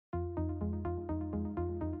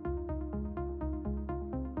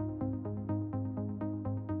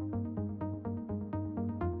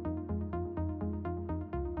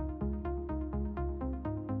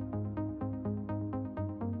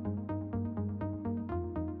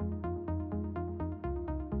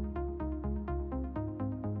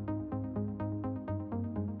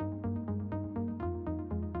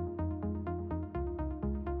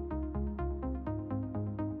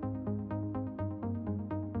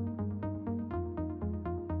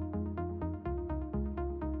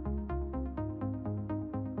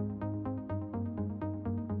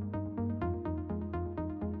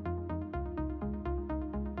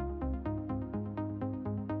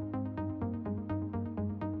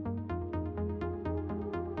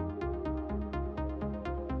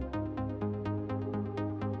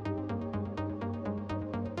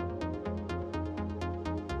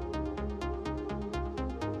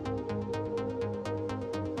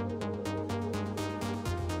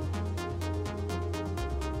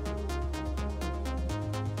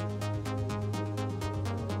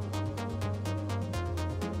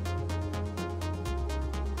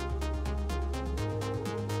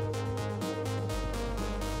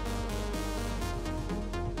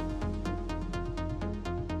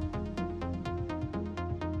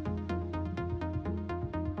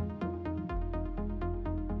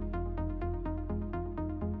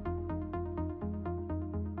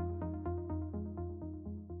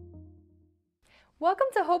Welcome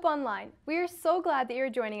to Hope Online. We are so glad that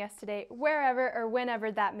you're joining us today, wherever or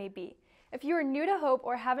whenever that may be. If you are new to Hope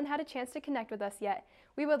or haven't had a chance to connect with us yet,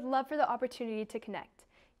 we would love for the opportunity to connect.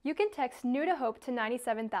 You can text New to Hope to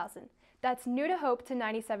 97,000. That's New to Hope to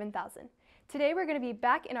 97,000. Today we're going to be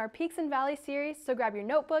back in our Peaks and Valleys series, so grab your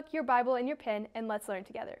notebook, your Bible, and your pen, and let's learn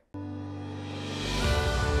together.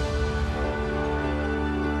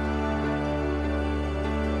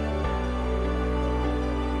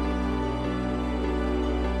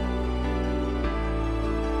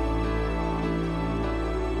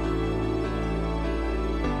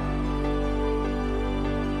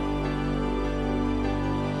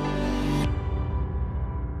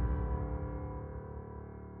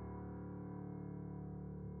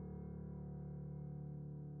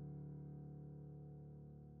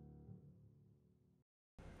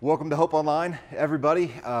 Welcome to Hope Online,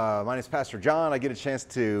 everybody. My name is Pastor John. I get a chance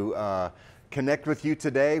to connect with you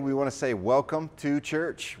today. We want to say welcome to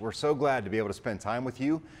church. We're so glad to be able to spend time with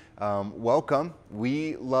you. Welcome.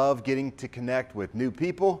 We love getting to connect with new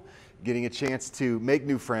people, getting a chance to make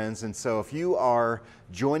new friends. And so if you are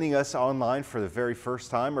joining us online for the very first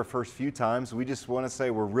time or first few times, we just want to say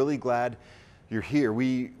we're really glad you're here.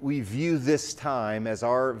 We view this time as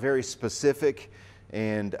our very specific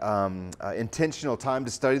and intentional time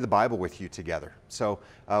to study the Bible with you together. So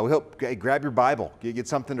we hope, grab your Bible, get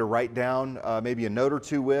something to write down, maybe a note or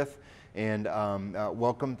two with, and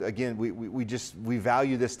welcome. Again, we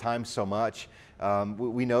value this time so much.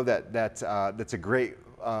 We know that's a great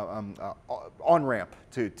on-ramp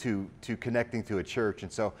to connecting to a church.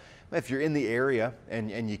 And so if you're in the area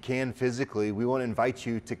and you can physically, we want to invite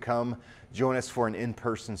you to come join us for an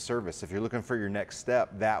in-person service. If you're looking for your next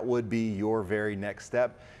step, that would be your very next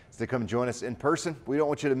step, is to come join us in person. We don't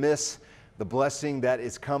want you to miss the blessing that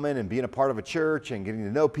is coming and being a part of a church and getting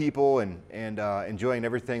to know people and enjoying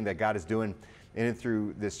everything that God is doing in and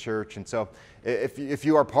through this church. And so if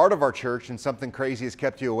you are part of our church and something crazy has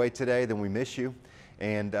kept you away today, then we miss you.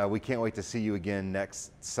 And we can't wait to see you again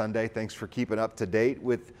next Sunday. Thanks for keeping up to date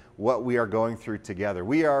with what we are going through together.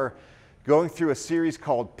 We are going through a series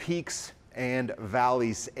called Peaks and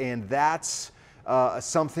Valleys, and that's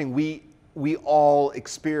something we all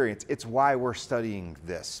experience. It's why we're studying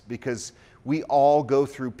this, because we all go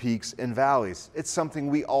through peaks and valleys. It's something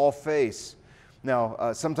we all face.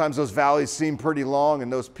 Now, sometimes those valleys seem pretty long, and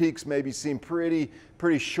those peaks maybe seem pretty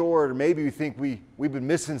short, or maybe we think we've been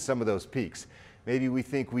missing some of those peaks. Maybe we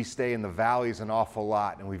think we stay in the valleys an awful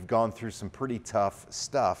lot, and we've gone through some pretty tough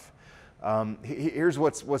stuff. Here's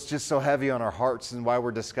what's just so heavy on our hearts and why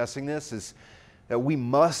we're discussing this is that we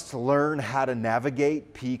must learn how to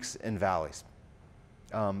navigate peaks and valleys.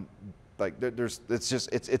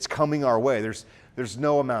 It's coming our way. There's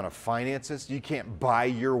no amount of finances. You can't buy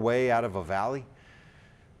your way out of a valley.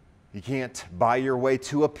 You can't buy your way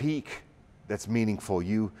to a peak that's meaningful.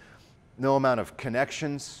 No amount of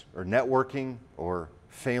connections or networking or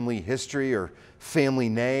family history or family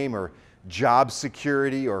name or job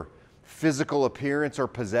security or physical appearance or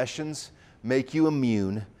possessions make you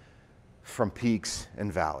immune from peaks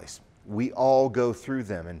and valleys. We all go through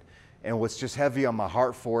them. And what's just heavy on my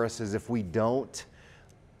heart for us is if we don't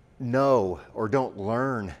know or don't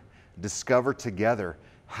learn, discover together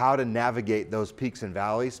how to navigate those peaks and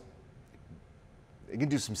valleys, it can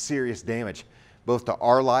do some serious damage, both to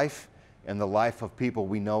our life and the life of people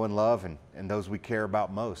we know and love and those we care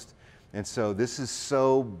about most. And so this is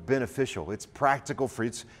so beneficial. It's practical for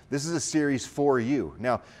you. This is a series for you.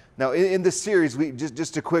 Now in this series, we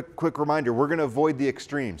just a quick reminder, we're going to avoid the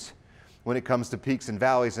extremes when it comes to peaks and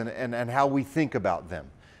valleys and how we think about them.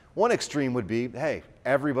 One extreme would be, hey,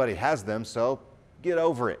 everybody has them, so get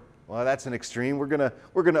over it. Well, that's an extreme. We're gonna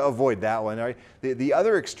avoid that one. Right? The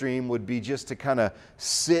other extreme would be just to kind of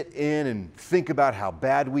sit in and think about how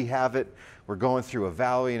bad we have it. We're going through a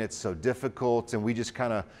valley and it's so difficult, and we just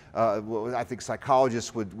kind of, I think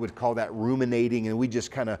psychologists would call that ruminating, and we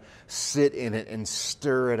just kind of sit in it and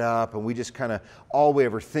stir it up, and we just kind of, all we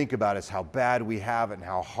ever think about is how bad we have it and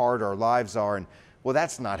how hard our lives are, and well,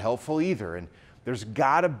 that's not helpful either. And there's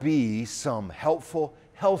got to be some helpful,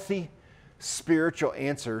 healthy, spiritual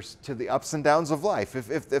answers to the ups and downs of life.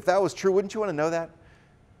 If that was true, wouldn't you want to know that?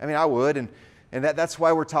 I mean, I would, and that's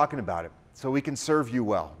why we're talking about it. So we can serve you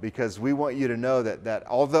well, because we want you to know that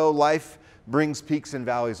although life brings peaks and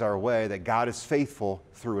valleys our way, that God is faithful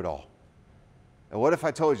through it all. And what if I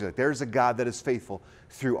told you that there's a God that is faithful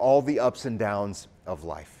through all the ups and downs of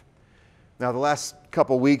life? Now, the last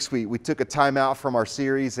couple weeks, we took a time out from our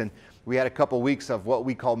series, and we had a couple weeks of what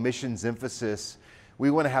we call missions emphasis. We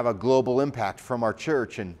want to have a global impact from our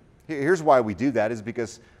church, and here's why we do that, is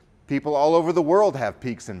because people all over the world have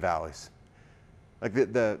peaks and valleys. Like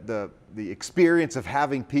the experience of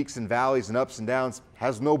having peaks and valleys and ups and downs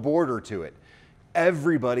has no border to it.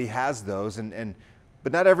 Everybody has those,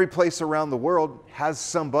 but not every place around the world has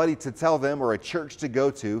somebody to tell them or a church to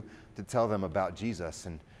go to tell them about Jesus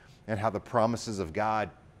and how the promises of God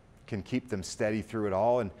can keep them steady through it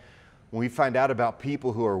all. And when we find out about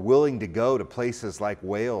people who are willing to go to places like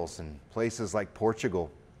Wales and places like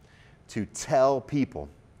Portugal to tell people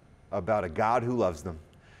about a God who loves them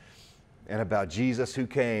and about Jesus who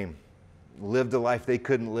came, lived a life they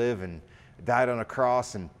couldn't live, and died on a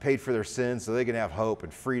cross and paid for their sins so they can have hope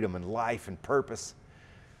and freedom and life and purpose.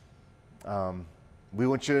 We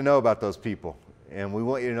want you to know about those people, and we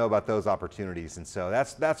want you to know about those opportunities. And so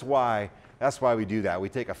that's why we do that. We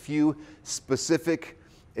take a few specific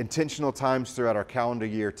intentional times throughout our calendar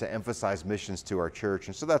year to emphasize missions to our church.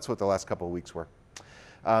 And so that's what the last couple of weeks were.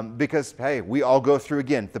 Because, hey, we all go through,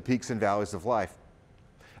 again, the peaks and valleys of life.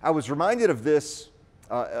 I was reminded of this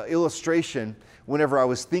illustration whenever I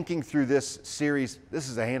was thinking through this series. This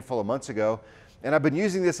is a handful of months ago, and I've been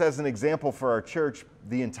using this as an example for our church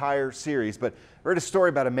the entire series. But I read a story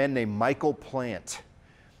about a man named Michael Plant.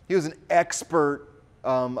 He was an expert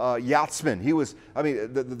yachtsman. He was,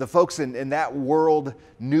 the folks in that world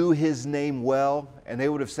knew his name well, and they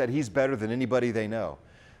would have said he's better than anybody they know.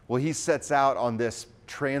 Well, he sets out on this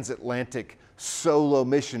transatlantic solo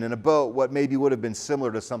mission in a boat, what maybe would have been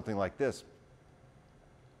similar to something like this.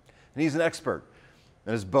 And he's an expert.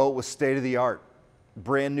 And his boat was state-of-the-art,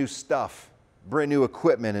 brand new stuff, brand new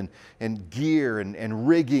equipment and gear and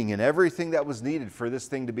rigging and everything that was needed for this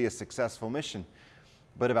thing to be a successful mission.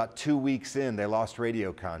 But about 2 weeks in, they lost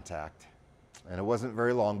radio contact. And it wasn't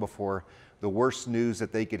very long before the worst news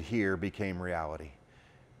that they could hear became reality.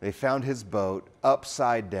 They found his boat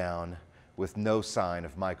upside down with no sign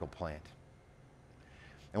of Michael Plant.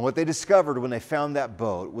 And what they discovered when they found that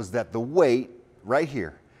boat was that the weight right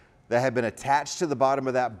here that had been attached to the bottom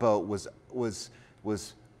of that boat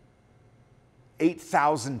was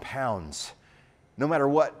 8,000 pounds. No matter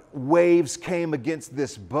what waves came against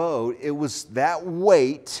this boat, that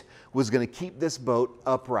weight was going to keep this boat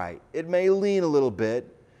upright. It may lean a little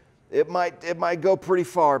bit. It might go pretty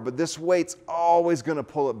far, but this weight's always going to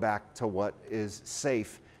pull it back to what is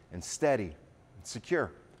safe and steady and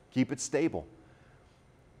secure. Keep it stable.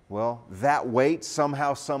 Well, that weight,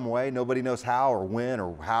 somehow, some way, nobody knows how or when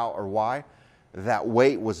or how or why, that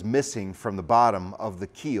weight was missing from the bottom of the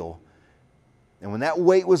keel. And when that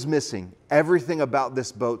weight was missing, everything about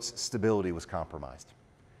this boat's stability was compromised.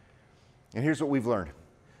 And here's what we've learned.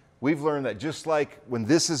 We've learned that just like when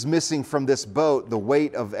this is missing from this boat, the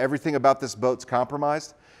weight of everything about this boat's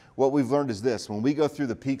compromised, what we've learned is this. When we go through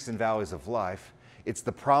the peaks and valleys of life, it's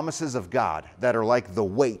the promises of God that are like the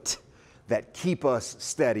weight that keep us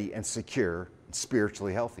steady and secure and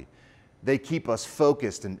spiritually healthy. They keep us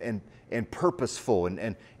focused and purposeful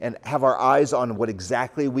and have our eyes on what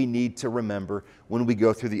exactly we need to remember when we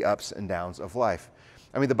go through the ups and downs of life.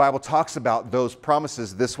 I mean, the Bible talks about those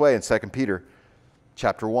promises this way in 2 Peter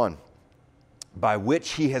chapter 1, by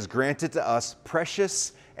which he has granted to us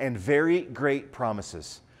precious and very great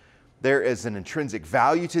promises. There is an intrinsic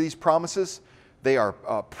value to these promises. They are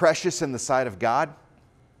precious in the sight of God.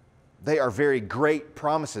 They are very great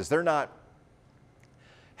promises. They're not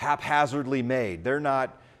haphazardly made. They're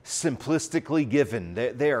not simplistically given.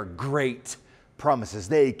 They are great promises.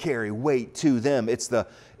 They carry weight to them. It's the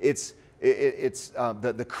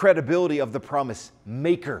credibility of the promise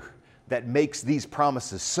maker that makes these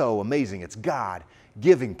promises so amazing. It's God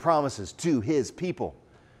giving promises to His people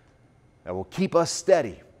that will keep us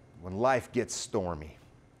steady when life gets stormy.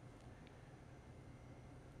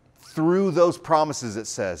 Through those promises, it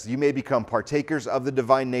says, you may become partakers of the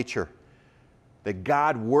divine nature, that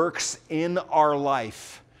God works in our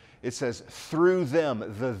life. It says, through them.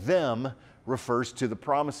 The them refers to the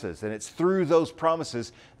promises. And it's through those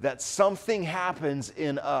promises that something happens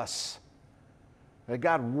in us. That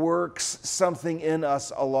God works something in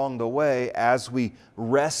us along the way as we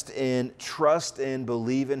rest in, trust in,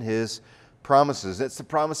 believe in His promises. It's the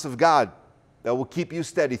promise of God that will keep you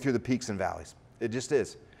steady through the peaks and valleys. It just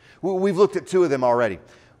is. We've looked at two of them already.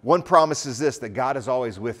 One promise is this, that God is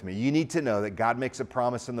always with me. You need to know that God makes a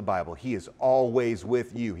promise in the Bible. He is always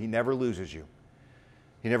with you. He never loses you.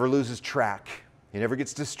 He never loses track. He never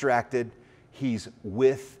gets distracted. He's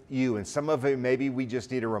with you. And some of it, maybe we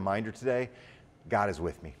just need a reminder today, God is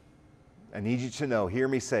with me. I need you to know, hear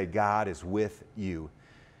me say, God is with you.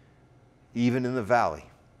 Even in the valley,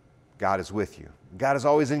 God is with you. God is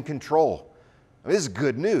always in control. I mean, this is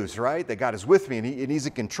good news, right? That God is with me and He's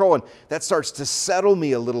in control. And that starts to settle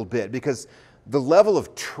me a little bit because the level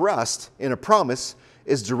of trust in a promise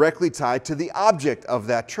is directly tied to the object of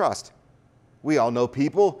that trust. We all know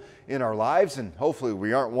people in our lives, and hopefully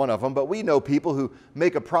we aren't one of them, but we know people who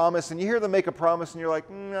make a promise, and you hear them make a promise, and you're like,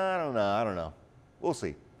 I don't know. We'll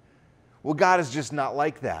see. Well, God is just not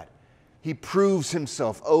like that. He proves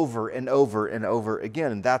himself over and over and over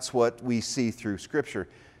again, and that's what we see through Scripture.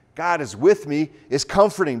 God is with me is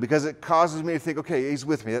comforting because it causes me to think, okay, he's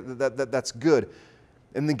with me. That's good.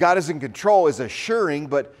 And then God is in control is assuring,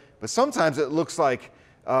 but sometimes it looks like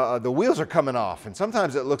the wheels are coming off. And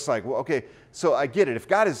sometimes it looks like, well, okay, so I get it. If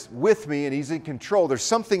God is with me and he's in control, there's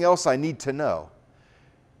something else I need to know.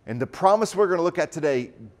 And the promise we're going to look at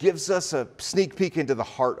today gives us a sneak peek into the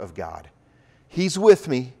heart of God. He's with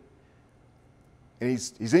me, and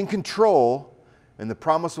he's in control. And the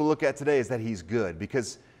promise we'll look at today is that he's good.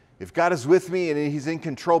 Because if God is with me and he's in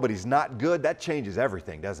control, but he's not good, that changes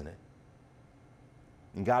everything, doesn't it?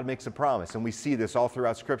 And God makes a promise, and we see this all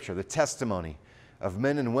throughout Scripture, the testimony of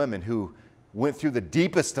men and women who went through the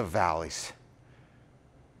deepest of valleys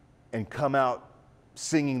and come out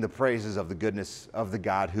singing the praises of the goodness of the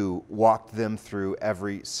God who walked them through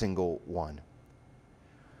every single one.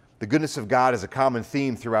 The goodness of God is a common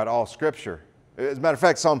theme throughout all Scripture. As a matter of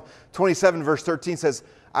fact, Psalm 27 verse 13 says,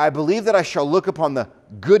 I believe that I shall look upon the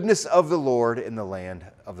goodness of the Lord in the land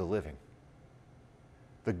of the living.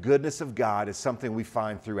 The goodness of God is something we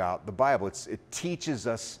find throughout the Bible. It teaches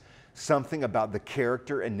us something about the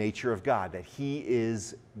character and nature of God, that he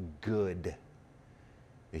is good.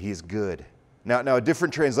 That he is good. Now, a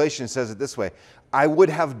different translation says it this way, I would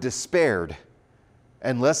have despaired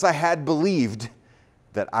unless I had believed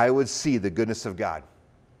that I would see the goodness of God,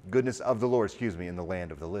 goodness of the Lord, in the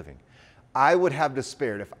land of the living. I would have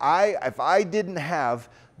despaired. If I didn't have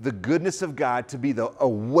the goodness of God to be a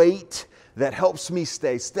weight that helps me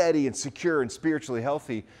stay steady and secure and spiritually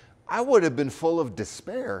healthy, I would have been full of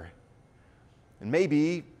despair. And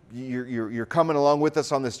maybe you're coming along with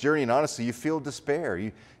us on this journey, and honestly, you feel despair.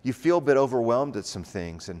 You feel a bit overwhelmed at some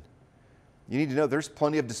things. And you need to know there's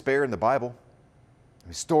plenty of despair in the Bible. I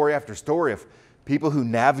mean, story after story of people who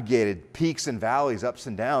navigated peaks and valleys, ups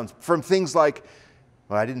and downs, from things like,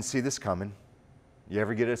 well, I didn't see this coming. You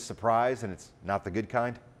ever get a surprise and it's not the good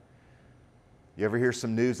kind? You ever hear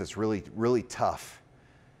some news that's really, really tough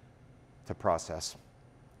to process?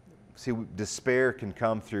 See, despair can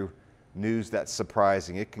come through news that's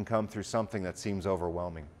surprising. It can come through something that seems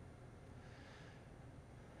overwhelming.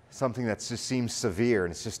 Something that just seems severe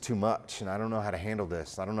and it's just too much, and I don't know how to handle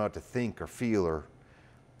this. I don't know what to think or feel, or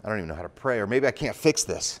I don't even know how to pray, or maybe I can't fix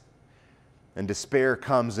this. And despair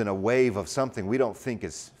comes in a wave of something we don't think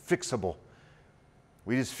is fixable.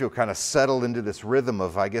 We just feel kind of settled into this rhythm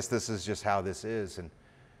of, I guess this is just how this is. And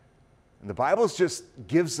the Bible just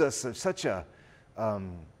gives us such a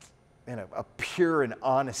pure and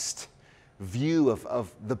honest view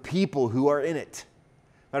of the people who are in it.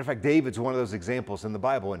 Matter of fact, David's one of those examples in the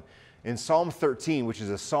Bible. And in Psalm 13, which is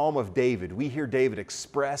a psalm of David, we hear David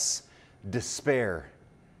express despair.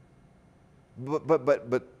 But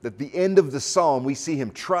at the end of the psalm, we see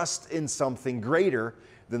him trust in something greater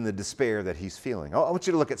than the despair that he's feeling. I want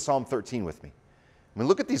you to look at Psalm 13 with me. I mean,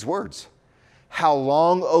 look at these words. How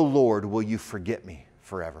long, O Lord, will you forget me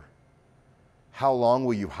forever? How long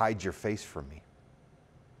will you hide your face from me?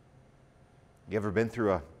 You ever been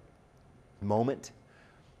through a moment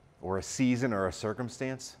or a season or a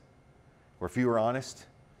circumstance where, if you were honest,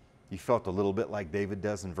 you felt a little bit like David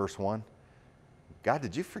does in verse 1? God,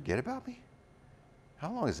 did you forget about me? How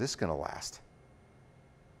long is this going to last?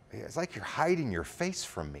 It's like you're hiding your face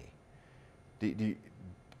from me.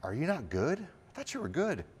 Are you not good? I thought you were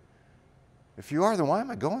good. If you are, then why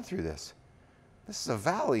am I going through this? This is a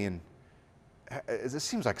valley, and this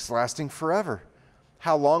seems like it's lasting forever.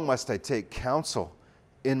 How long must I take counsel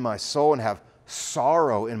in my soul and have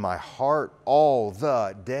sorrow in my heart all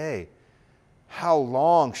the day? How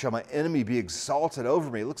long shall my enemy be exalted over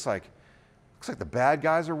me? It looks like the bad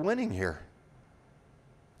guys are winning here.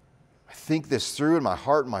 I think this through in my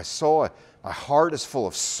heart and my soul. My heart is full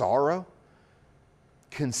of sorrow.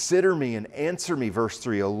 Consider me and answer me, verse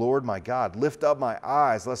 3. O Lord my God, lift up my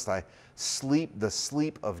eyes lest I sleep the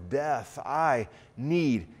sleep of death. I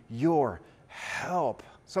need your help.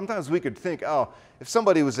 Sometimes we could think, if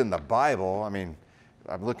somebody was in the Bible, I mean,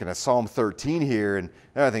 I'm looking at Psalm 13 here, and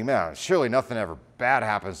I think, man, surely nothing ever bad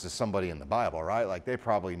happens to somebody in the Bible, right? Like, they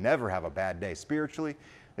probably never have a bad day spiritually.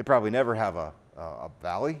 They probably never have a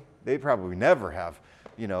valley. They probably never have,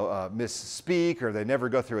 misspeak, or they never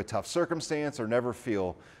go through a tough circumstance, or never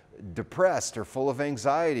feel depressed or full of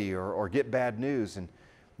anxiety or get bad news. And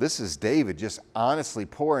this is David just honestly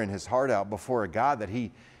pouring his heart out before a God that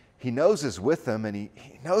he knows is with him, and he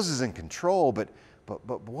knows is in control, but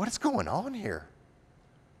but what is going on here?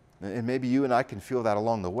 And maybe you and I can feel that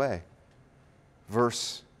along the way.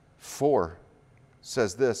 Verse 4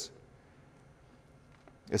 says this.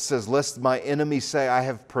 It says, lest my enemies say I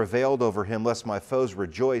have prevailed over him, lest my foes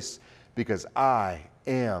rejoice, because I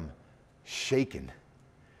am shaken.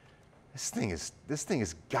 This thing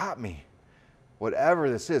has got me. Whatever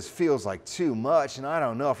this is feels like too much, and I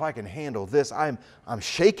don't know if I can handle this. I'm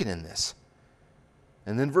shaken in this.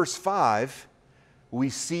 And then verse 5, we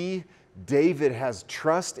see David has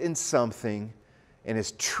trust in something, and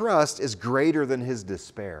his trust is greater than his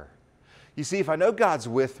despair. You see, if I know God's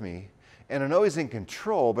with me, and I know He's in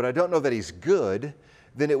control, but I don't know that He's good,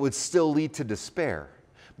 then it would still lead to despair.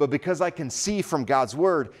 But because I can see from God's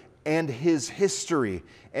Word and His history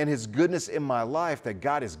and His goodness in my life that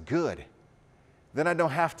God is good, then I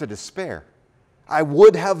don't have to despair. I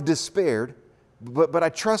would have despaired, but I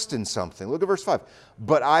trust in something. Look at verse 5.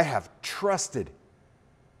 But I have trusted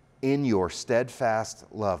in your steadfast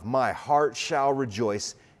love. My heart shall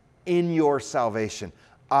rejoice in your salvation.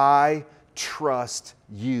 I trust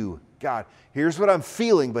you, God. Here's what I'm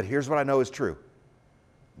feeling, but here's what I know is true.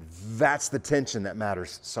 That's the tension that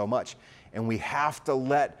matters so much. And we have to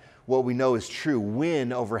let what we know is true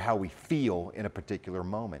win over how we feel in a particular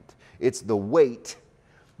moment. It's the weight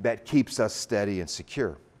that keeps us steady and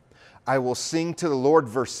secure. I will sing to the Lord,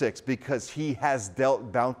 verse 6, because He has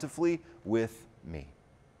dealt bountifully with me.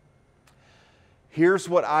 Here's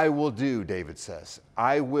what I will do, David says.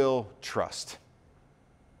 I will trust.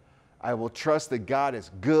 I will trust that God is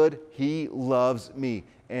good. He loves me.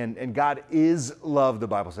 And God is love, the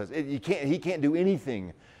Bible says. He can't do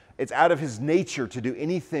anything. It's out of His nature to do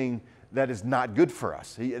anything that is not good for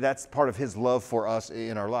us. That's part of His love for us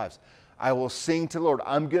in our lives. I will sing to the Lord.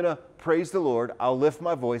 I'm going to praise the Lord. I'll lift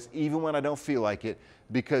my voice even when I don't feel like it,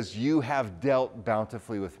 because you have dealt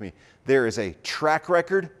bountifully with me. There is a track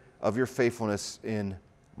record of your faithfulness in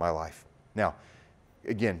my life. Now,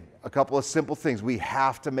 again, a couple of simple things we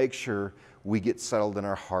have to make sure we get settled in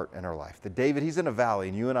our heart and our life. That David, he's in a valley,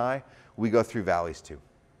 and you and I, we go through valleys too.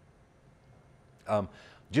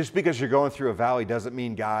 Just because you're going through a valley doesn't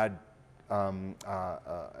mean God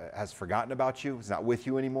has forgotten about you. He's not with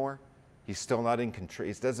you anymore. He's still not in control.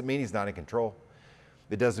 It doesn't mean He's not in control.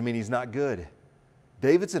 It doesn't mean He's not good.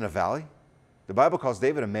 David's in a valley. The Bible calls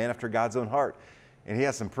David a man after God's own heart. And he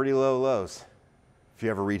has some pretty low lows, if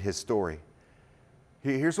you ever read his story.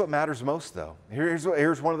 Here's what matters most, though.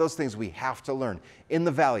 Here's one of those things we have to learn. In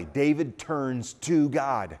the valley, David turns to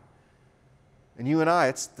God. And you and I,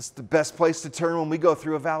 it's the best place to turn when we go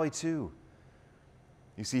through a valley, too.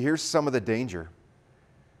 You see, here's some of the danger.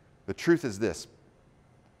 The truth is this.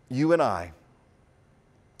 You and I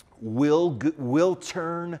will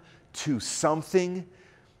turn to something,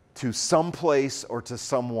 to some place, or to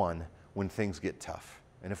someone when things get tough.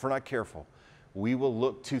 And if we're not careful, we will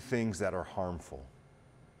look to things that are harmful.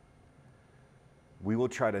 We will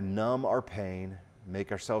try to numb our pain,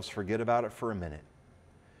 make ourselves forget about it for a minute,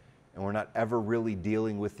 and we're not ever really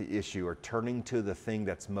dealing with the issue or turning to the thing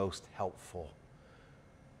that's most helpful.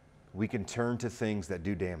 We can turn to things that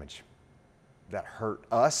do damage, that hurt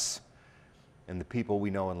us and the people we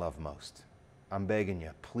know and love most. I'm begging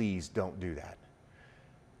you, please don't do that.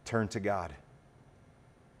 Turn to God.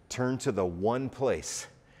 Turn to the one place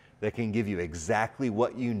that can give you exactly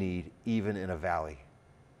what you need, even in a valley.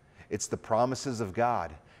 It's the promises of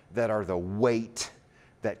God that are the weight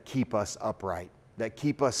that keep us upright, that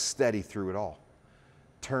keep us steady through it all.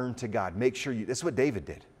 Turn to God. Make sure this is what David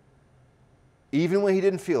did. Even when he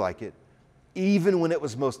didn't feel like it, even when it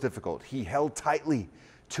was most difficult, he held tightly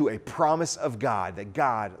to a promise of God that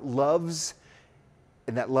God loves,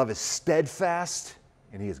 and that love is steadfast,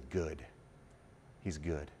 and He is good. He's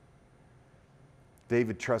good.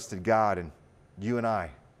 David trusted God, and you and I,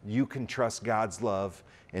 you can trust God's love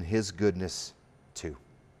and His goodness too.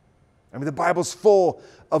 I mean, the Bible's full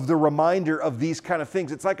of the reminder of these kind of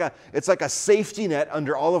things. It's like a safety net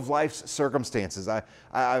under all of life's circumstances.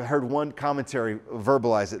 I heard one commentary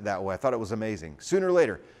verbalize it that way. I thought it was amazing. Sooner or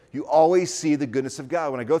later, you always see the goodness of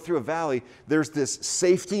God. When I go through a valley, there's this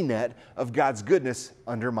safety net of God's goodness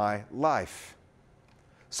under my life.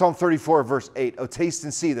 Psalm 34, verse 8, "Oh, taste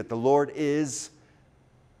and see that the Lord is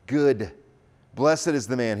good. Blessed is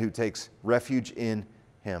the man who takes refuge in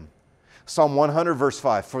Him." Psalm 100, verse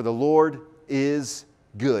 5, "For the Lord is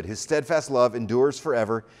good. His steadfast love endures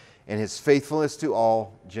forever, and His faithfulness to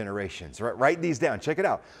all generations." Write these down. Check it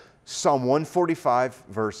out. Psalm 145,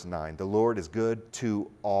 verse 9, "The Lord is good to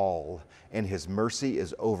all, and His mercy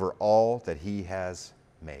is over all that He has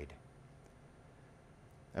made."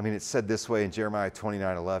 I mean, it's said this way in Jeremiah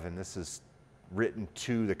 29:11. This is written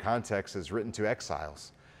to, the context is written to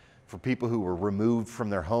exiles, for people who were removed from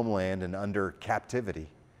their homeland and under captivity.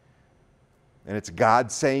 And it's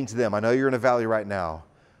God saying to them, I know you're in a valley right now,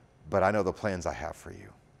 but I know the plans I have for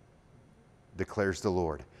you, declares the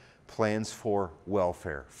Lord. Plans for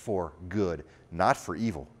welfare, for good, not for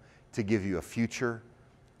evil, to give you a future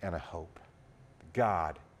and a hope.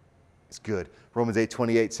 God is good. Romans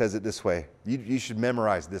 8:28 says it this way. You should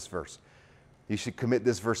memorize this verse. You should commit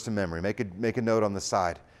this verse to memory. Make a note on the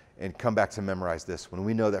side and come back to memorize this. When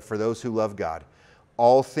we know that for those who love God,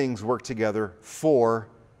 all things work together for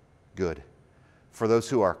good, for those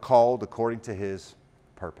who are called according to His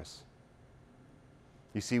purpose.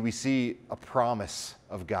 You see, we see a promise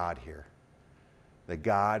of God here, that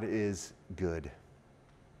God is good,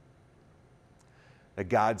 that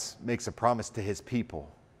God makes a promise to His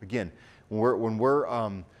people. Again, when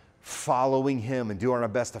we're following Him and doing our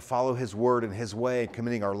best to follow His word and His way and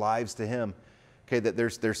committing our lives to Him, okay, that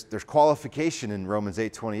there's qualification in Romans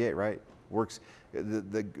 8:28, right? Works. We know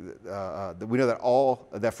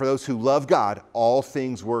that for those who love God, all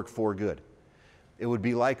things work for good. It would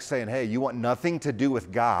be like saying, hey, you want nothing to do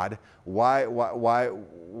with God, why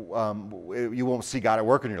you won't see God at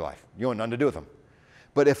work in your life. You want nothing to do with Him.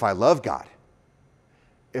 But if I love God,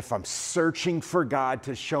 if I'm searching for God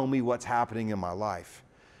to show me what's happening in my life,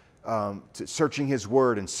 searching His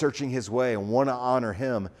word and searching His way and want to honor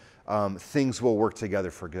Him, things will work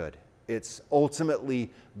together for good. It's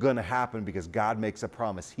ultimately going to happen because God makes a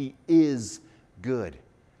promise. He is good.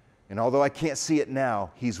 And although I can't see it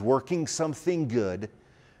now, He's working something good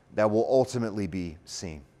that will ultimately be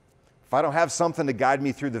seen. If I don't have something to guide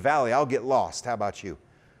me through the valley, I'll get lost. How about you?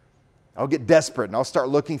 I'll get desperate and I'll start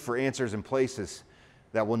looking for answers in places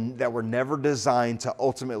that were never designed to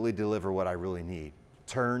ultimately deliver what I really need.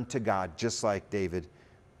 Turn to God just like David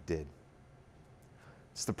did.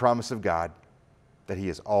 It's the promise of God that He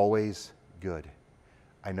is always good.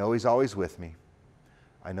 I know He's always with me.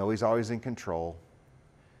 I know He's always in control.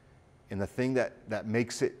 And the thing that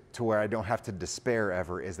makes it to where I don't have to despair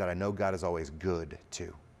ever is that I know God is always good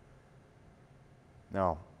too.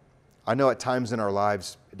 Now, I know at times in our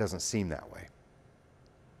lives it doesn't seem that way.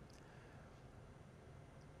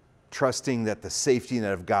 Trusting that the safety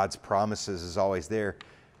net of God's promises is always there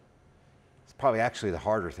is probably actually the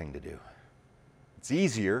harder thing to do. It's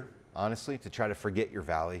easier, honestly, to try to forget your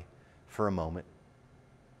valley for a moment,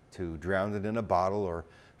 to drown it in a bottle or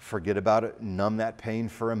forget about it, numb that pain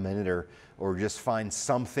for a minute, or just find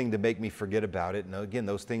something to make me forget about it. And again,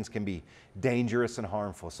 those things can be dangerous and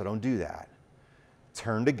harmful, so don't do that.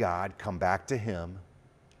 Turn to God, come back to Him,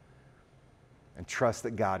 and trust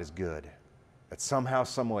that God is good, that somehow,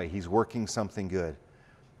 some way, He's working something good.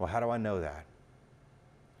 Well, how do I know that?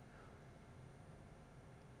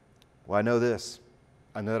 Well, I know this.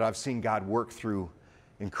 I know that I've seen God work through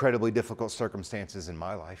incredibly difficult circumstances in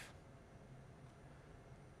my life.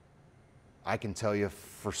 I can tell you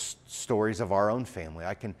for stories of our own family.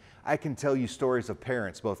 I can tell you stories of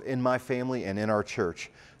parents, both in my family and in our church,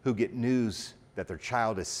 who get news that their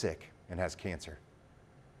child is sick and has cancer.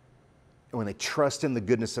 And when they trust in the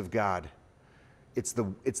goodness of God, it's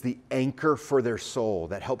the anchor for their soul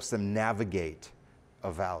that helps them navigate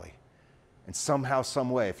a valley. And somehow, some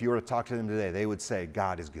way, if you were to talk to them today, they would say,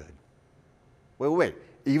 God is good. Wait.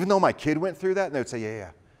 Even though my kid went through that, and they would say,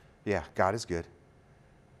 yeah, God is good.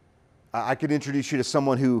 I could introduce you to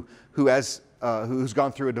someone who's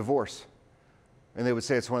gone through a divorce. And they would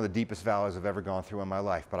say it's one of the deepest valleys I've ever gone through in my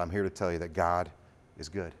life, but I'm here to tell you that God is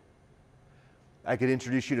good. I could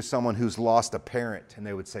introduce you to someone who's lost a parent, and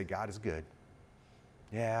they would say, God is good.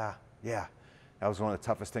 Yeah. That was one of the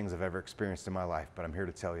toughest things I've ever experienced in my life, but I'm here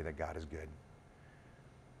to tell you that God is good.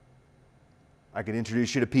 I could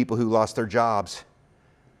introduce you to people who lost their jobs,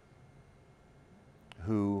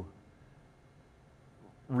 who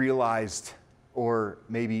realized or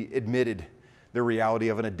maybe admitted the reality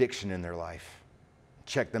of an addiction in their life,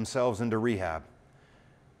 checked themselves into rehab,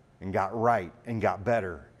 and got right and got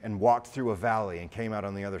better and walked through a valley and came out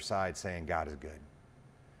on the other side saying, God is good.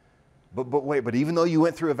 But even though you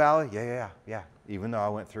went through a valley, yeah, even though I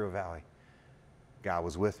went through a valley, God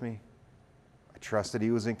was with me. I trusted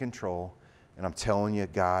He was in control, and I'm telling you,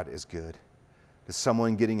 God is good. To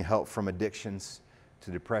someone getting help from addictions,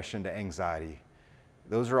 to depression, to anxiety,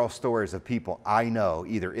 those are all stories of people I know,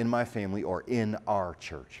 either in my family or in our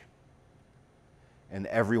church. And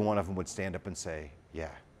every one of them would stand up and say, yeah,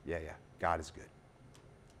 God is good.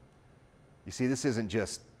 You see, this isn't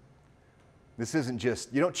just,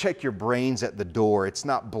 you don't check your brains at the door. It's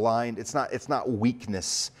not blind. It's not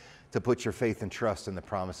weakness to put your faith and trust in the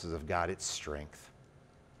promises of God. It's strength.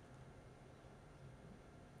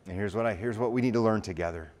 And here's what we need to learn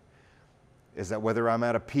together, is that whether I'm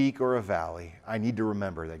at a peak or a valley, I need to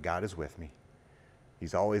remember that God is with me.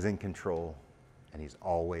 He's always in control, and he's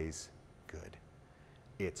always good.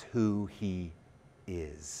 It's who he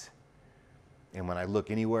is. And when I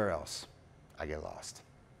look anywhere else, I get lost.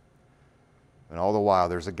 And all the while,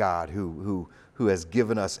 there's a God who has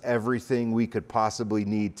given us everything we could possibly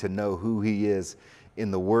need to know who he is in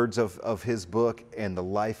the words of his book and the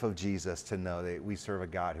life of Jesus, to know that we serve a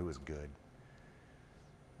God who is good.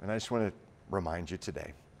 And I just want to remind you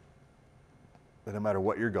today that no matter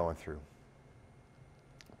what you're going through,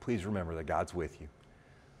 please remember that God's with you.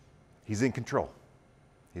 He's in control.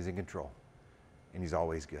 He's in control. And he's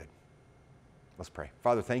always good. Let's pray.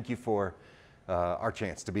 Father, thank you for our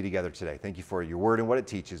chance to be together today. Thank you for your word and what it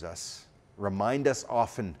teaches us. Remind us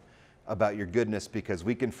often about your goodness, because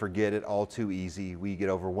we can forget it all too easy. We get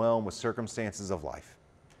overwhelmed with circumstances of life.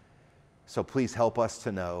 So please help us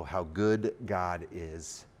to know how good God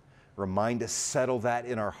is. Remind us, settle that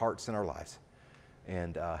in our hearts and our lives.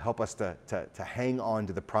 And help us to hang on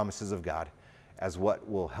to the promises of God as what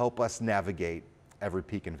will help us navigate every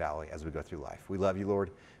peak and valley as we go through life. We love you,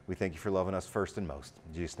 Lord. We thank you for loving us first and most.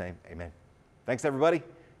 In Jesus' name, amen. Thanks, everybody.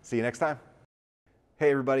 See you next time. Hey,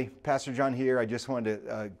 everybody. Pastor John here. I just wanted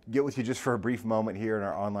to get with you just for a brief moment here in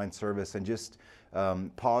our online service and just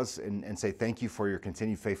pause and say thank you for your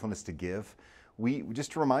continued faithfulness to give.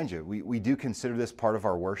 Just to remind you, we do consider this part of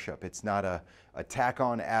our worship. It's not a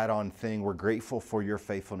tack-on, add-on thing. We're grateful for your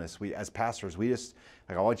faithfulness. As pastors,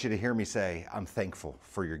 I want you to hear me say, I'm thankful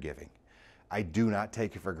for your giving. I do not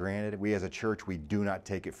take it for granted. We as a church, we do not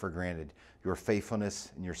take it for granted. Your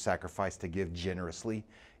faithfulness and your sacrifice to give generously,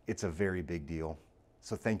 it's a very big deal.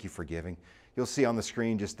 So thank you for giving. You'll see on the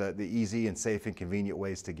screen just the easy and safe and convenient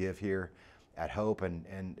ways to give here at Hope,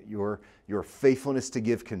 and your faithfulness to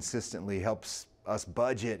give consistently helps us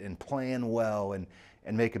budget and plan well and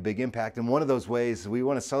make a big impact. And one of those ways we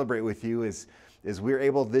want to celebrate with you is we're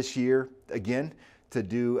able this year, again,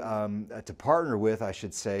 to partner with, I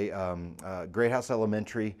should say, Great House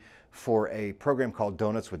Elementary for a program called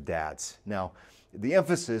Donuts with Dads. Now, the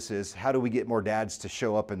emphasis is how do we get more dads to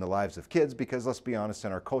show up in the lives of kids, because let's be honest,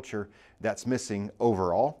 in our culture, that's missing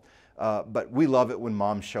overall. But we love it when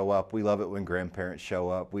moms show up. We love it when grandparents show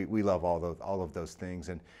up. We love all of those things.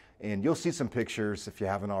 And you'll see some pictures, if you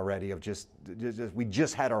haven't already, of we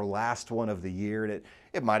just had our last one of the year, and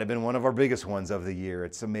it might have been one of our biggest ones of the year.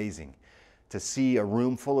 It's amazing to see a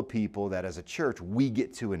room full of people that as a church we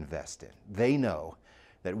get to invest in. They know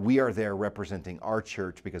that we are there representing our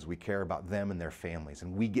church because we care about them and their families,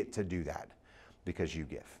 and we get to do that because you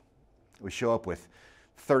give. We show up with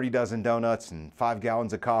 30 dozen donuts and 5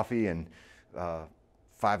 gallons of coffee and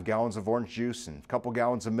 5 gallons of orange juice and a couple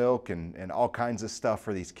gallons of milk and all kinds of stuff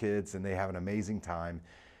for these kids, and they have an amazing time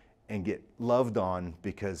and get loved on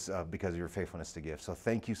because of your faithfulness to give. So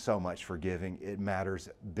thank you so much for giving. It matters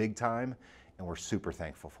big time, and we're super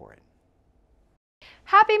thankful for it.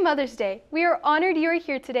 Happy Mother's Day! We are honored you are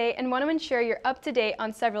here today and want to ensure you're up to date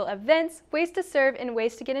on several events, ways to serve, and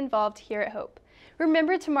ways to get involved here at Hope.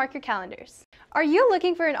 Remember to mark your calendars. Are you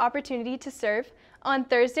looking for an opportunity to serve? On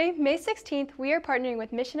Thursday, May 16th, we are partnering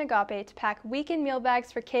with Mission Agape to pack weekend meal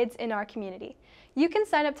bags for kids in our community. You can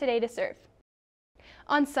sign up today to serve.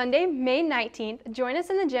 On Sunday, May 19th, join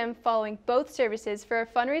us in the gym following both services for a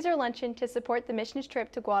fundraiser luncheon to support the missions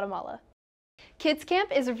trip to Guatemala. Kids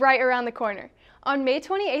Camp is right around the corner. On May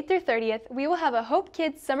 28th through 30th, we will have a Hope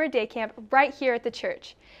Kids Summer Day Camp right here at the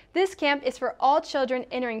church. This camp is for all children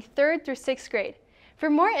entering 3rd through 6th grade. For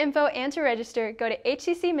more info and to register, go to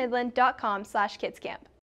hccmidland.com/kidscamp.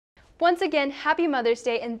 Once again, happy Mother's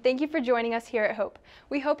Day, and thank you for joining us here at Hope.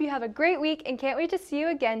 We hope you have a great week and can't wait to see you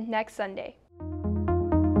again next Sunday.